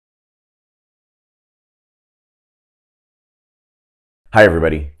Hi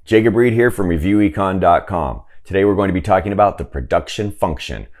everybody, Jacob Reed here from ReviewEcon.com. Today we're going to be talking about the production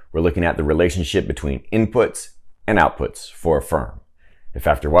function. We're looking at the relationship between inputs and outputs for a firm. If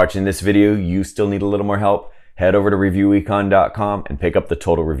after watching this video you still need a little more help, head over to ReviewEcon.com and pick up the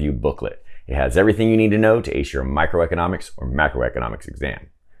Total Review booklet. It has everything you need to know to ace your microeconomics or macroeconomics exam.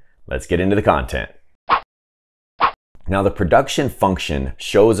 Let's get into the content. Now the production function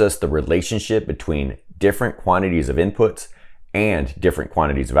shows us the relationship between different quantities of inputs and different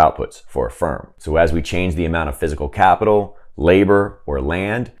quantities of outputs for a firm. So as we change the amount of physical capital, labor, or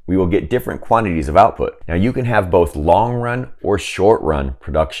land, we will get different quantities of output. Now you can have both long run or short run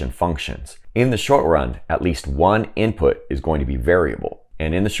production functions. In the short run, at least one input is going to be variable.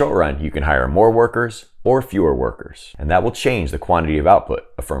 And in the short run, you can hire more workers or fewer workers, and that will change the quantity of output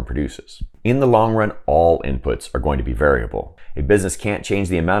a firm produces. In the long run, all inputs are going to be variable. A business can't change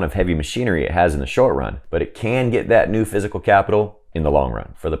the amount of heavy machinery it has in the short run, but it can get that new physical capital in the long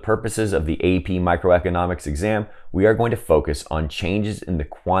run. For the purposes of the AP Microeconomics exam, we are going to focus on changes in the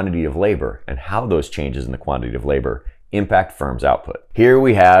quantity of labor and how those changes in the quantity of labor impact firms' output. Here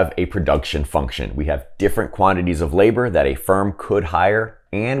we have a production function. We have different quantities of labor that a firm could hire,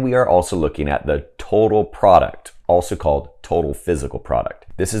 and we are also looking at the total product, also called total physical product.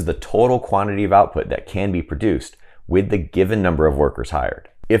 This is the total quantity of output that can be produced with the given number of workers hired.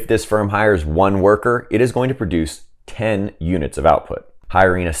 If this firm hires one worker, it is going to produce 10 units of output.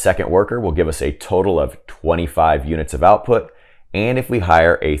 Hiring a second worker will give us a total of 25 units of output. And if we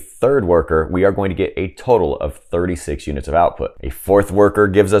hire a third worker, we are going to get a total of 36 units of output. A fourth worker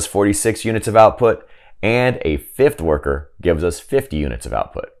gives us 46 units of output, and a fifth worker gives us 50 units of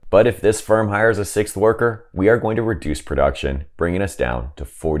output. But if this firm hires a sixth worker, we are going to reduce production, bringing us down to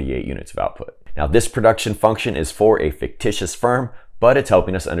 48 units of output. Now, this production function is for a fictitious firm, but it's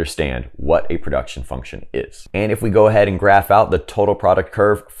helping us understand what a production function is. And if we go ahead and graph out the total product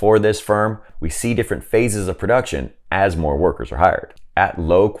curve for this firm, we see different phases of production as more workers are hired. At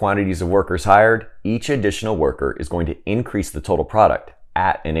low quantities of workers hired, each additional worker is going to increase the total product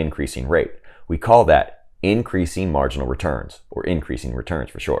at an increasing rate. We call that increasing marginal returns, or increasing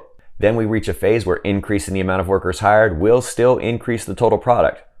returns for short. Then we reach a phase where increasing the amount of workers hired will still increase the total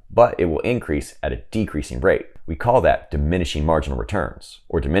product, but it will increase at a decreasing rate. We call that diminishing marginal returns,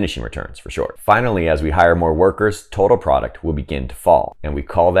 or diminishing returns for short. Finally, as we hire more workers, total product will begin to fall, and we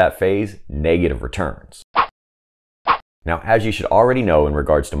call that phase negative returns. Now, as you should already know in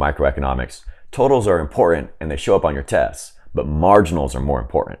regards to microeconomics, totals are important and they show up on your tests, but marginals are more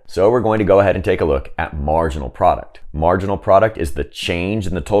important. So we're going to go ahead and take a look at marginal product. Marginal product is the change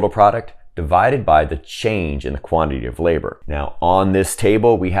in the total product divided by the change in the quantity of labor. Now, on this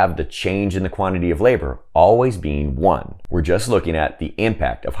table, we have the change in the quantity of labor always being 1. We're just looking at the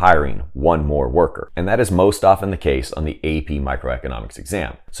impact of hiring one more worker. And that is most often the case on the AP Microeconomics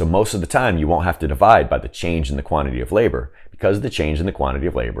exam. So most of the time, you won't have to divide by the change in the quantity of labor, because the change in the quantity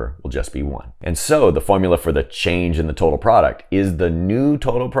of labor will just be 1. And so the formula for the change in the total product is the new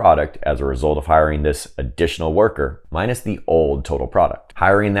total product as a result of hiring this additional worker minus the old total product.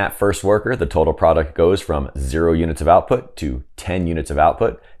 Hiring that first worker, the total product goes from 0 units of output to 10 units of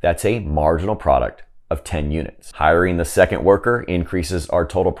output. That's a marginal product of 10 units. Hiring the second worker increases our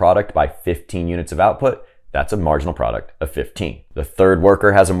total product by 15 units of output. That's a marginal product of 15. The third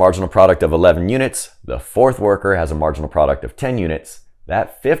worker has a marginal product of 11 units. The fourth worker has a marginal product of 10 units.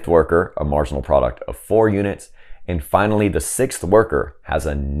 That fifth worker, a marginal product of 4 units. And finally, the sixth worker has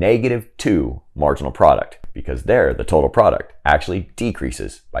a -2 marginal product, because there the total product actually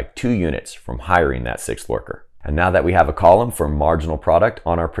decreases by 2 units from hiring that sixth worker. And now that we have a column for marginal product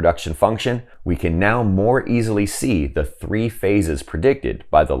on our production function, we can now more easily see the 3 phases predicted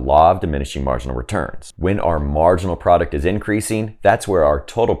by the law of diminishing marginal returns. When our marginal product is increasing, that's where our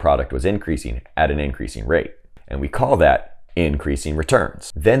total product was increasing at an increasing rate. And we call that increasing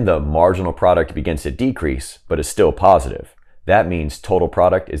returns. Then the marginal product begins to decrease, but is still positive. That means total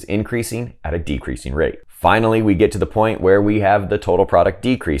product is increasing at a decreasing rate. Finally, we get to the point where we have the total product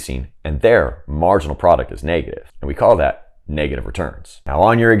decreasing, and there, marginal product is negative. And we call that negative returns. Now,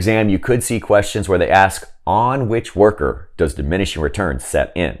 on your exam, you could see questions where they ask, on which worker does diminishing returns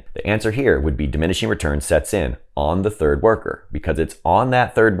set in? The answer here would be diminishing returns sets in on the third worker, because it's on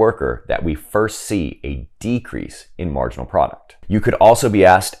that third worker that we first see a decrease in marginal product. You could also be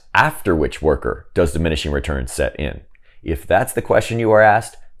asked, after which worker does diminishing returns set in? If that's the question you are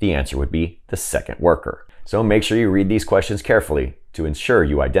asked, the answer would be the second worker. So make sure you read these questions carefully to ensure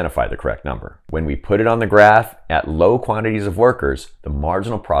you identify the correct number. When we put it on the graph at low quantities of workers, the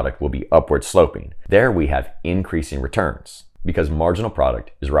marginal product will be upward sloping. There we have increasing returns because marginal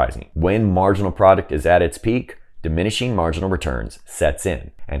product is rising. When marginal product is at its peak, diminishing marginal returns sets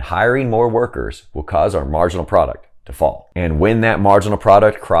in, and hiring more workers will cause our marginal product to fall. And when that marginal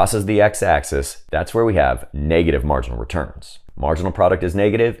product crosses the x-axis, that's where we have negative marginal returns. Marginal product is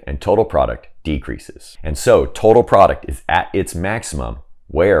negative and total product decreases. And so total product is at its maximum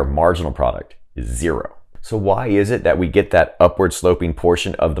where marginal product is 0. So why is it that we get that upward sloping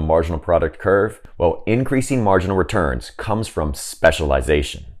portion of the marginal product curve? Well, increasing marginal returns comes from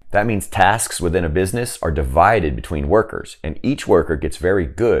specialization. That means tasks within a business are divided between workers, and each worker gets very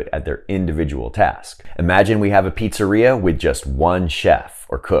good at their individual task. Imagine we have a pizzeria with just one chef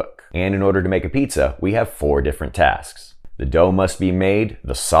or cook. And in order to make a pizza, we have 4 different tasks. The dough must be made,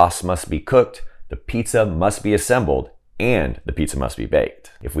 the sauce must be cooked, the pizza must be assembled, and the pizza must be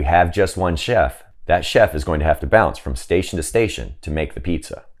baked. If we have just one chef, that chef is going to have to bounce from station to station to make the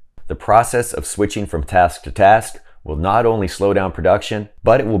pizza. The process of switching from task to task will not only slow down production,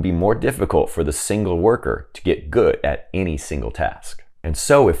 but it will be more difficult for the single worker to get good at any single task. And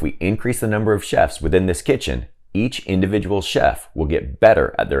so if we increase the number of chefs within this kitchen, each individual chef will get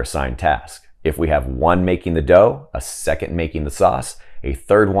better at their assigned task. If we have one making the dough, a second making the sauce, a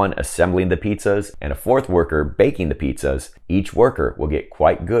third one assembling the pizzas, and a fourth worker baking the pizzas, each worker will get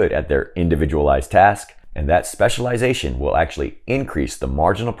quite good at their individualized task, and that specialization will actually increase the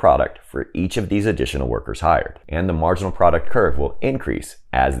marginal product for each of these additional workers hired. And the marginal product curve will increase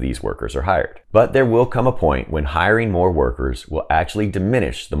as these workers are hired. But there will come a point when hiring more workers will actually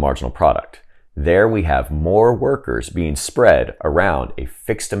diminish the marginal product. There we have more workers being spread around a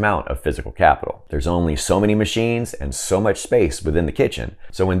fixed amount of physical capital. There's only so many machines and so much space within the kitchen.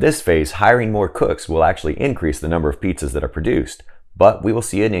 So in this phase, hiring more cooks will actually increase the number of pizzas that are produced, but we will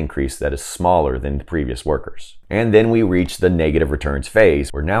see an increase that is smaller than the previous workers. And then we reach the negative returns phase,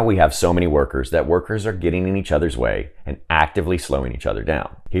 where now we have so many workers that workers are getting in each other's way and actively slowing each other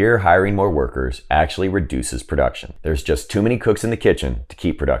down. Here, hiring more workers actually reduces production. There's just too many cooks in the kitchen to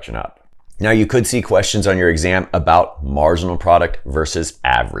keep production up. Now, you could see questions on your exam about marginal product versus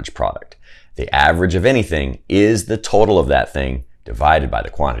average product. The average of anything is the total of that thing divided by the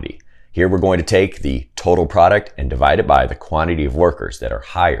quantity. Here we're going to take the total product and divide it by the quantity of workers that are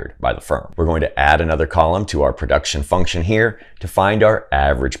hired by the firm. We're going to add another column to our production function here to find our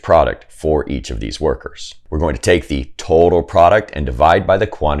average product for each of these workers. We're going to take the total product and divide by the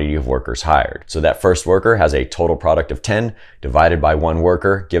quantity of workers hired. So that first worker has a total product of 10 divided by one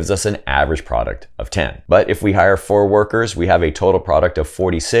worker gives us an average product of 10. But if we hire 4 workers, we have a total product of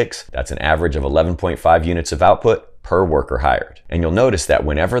 46. That's an average of 11.5 units of output per worker hired. And you'll notice that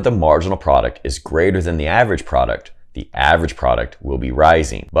whenever the marginal product is greater than the average product will be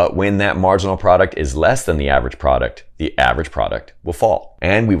rising. But when that marginal product is less than the average product will fall.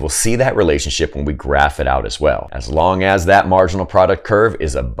 And we will see that relationship when we graph it out as well. As long as that marginal product curve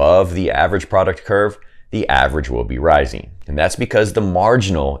is above the average product curve, the average will be rising. And that's because the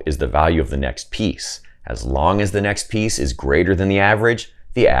marginal is the value of the next piece. As long as the next piece is greater than the average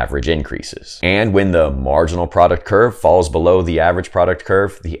increases. And when the marginal product curve falls below the average product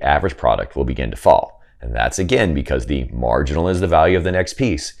curve, the average product will begin to fall. And that's again because the marginal is the value of the next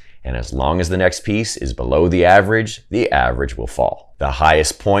piece. And as long as the next piece is below the average will fall. The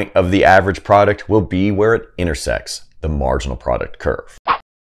highest point of the average product will be where it intersects the marginal product curve.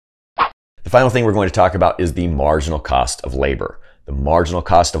 The final thing we're going to talk about is the marginal cost of labor. The marginal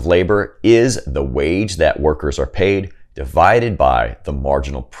cost of labor is the wage that workers are paid divided by the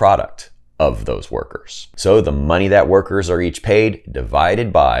marginal product of those workers. So the money that workers are each paid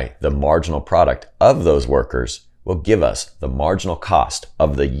divided by the marginal product of those workers will give us the marginal cost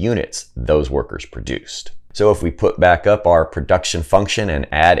of the units those workers produced. So if we put back up our production function and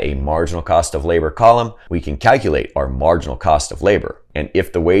add a marginal cost of labor column, we can calculate our marginal cost of labor. And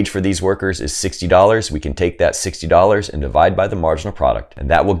if the wage for these workers is $60, we can take that $60 and divide by the marginal product, and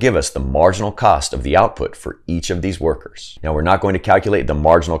that will give us the marginal cost of the output for each of these workers. Now, we're not going to calculate the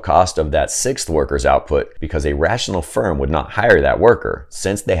marginal cost of that 6th worker's output because a rational firm would not hire that worker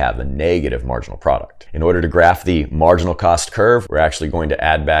since they have a negative marginal product. In order to graph the marginal cost curve, we're actually going to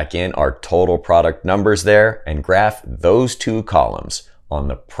add back in our total product numbers there and graph those 2 columns on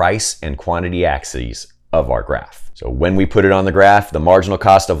the price and quantity axes of our graph. So when we put it on the graph, the marginal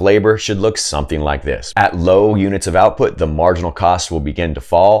cost of labor should look something like this. At low units of output, the marginal cost will begin to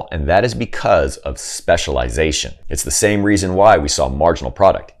fall, and that is because of specialization. It's the same reason why we saw marginal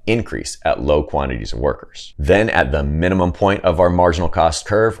product increase at low quantities of workers. Then at the minimum point of our marginal cost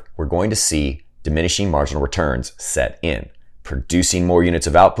curve, we're going to see diminishing marginal returns set in. Producing more units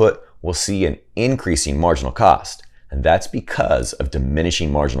of output, we'll see an increasing marginal cost. And that's because of diminishing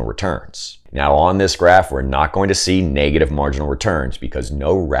marginal returns. Now on this graph, we're not going to see negative marginal returns because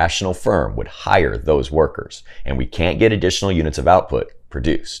no rational firm would hire those workers, and we can't get additional units of output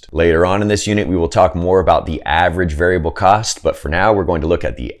produced. Later on in this unit, we will talk more about the average variable cost, but for now, we're going to look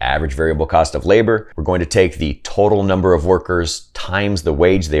at the average variable cost of labor. We're going to take the total number of workers times the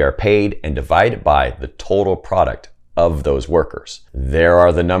wage they are paid and divide it by the total product of those workers. There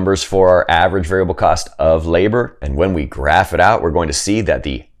are the numbers for our average variable cost of labor, and when we graph it out, we're going to see that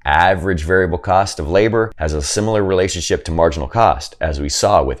the average variable cost of labor has a similar relationship to marginal cost as we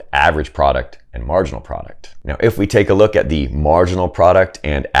saw with average product and marginal product. Now, if we take a look at the marginal product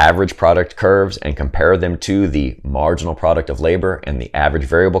and average product curves and compare them to the marginal product of labor and the average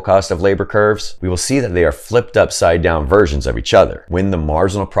variable cost of labor curves, we will see that they are flipped upside down versions of each other. When the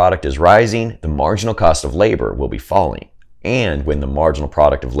marginal product is rising, the marginal cost of labor will be falling. And when the marginal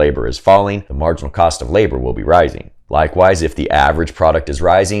product of labor is falling, the marginal cost of labor will be rising. Likewise, if the average product is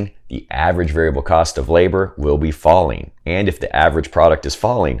rising, the average variable cost of labor will be falling. And if the average product is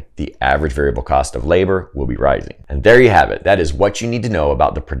falling, the average variable cost of labor will be rising. And there you have it. That is what you need to know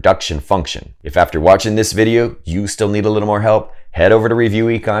about the production function. If after watching this video, you still need a little more help, head over to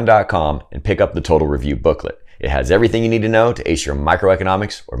reviewecon.com and pick up the Total Review booklet. It has everything you need to know to ace your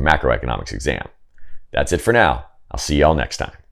microeconomics or macroeconomics exam. That's it for now. I'll see y'all next time.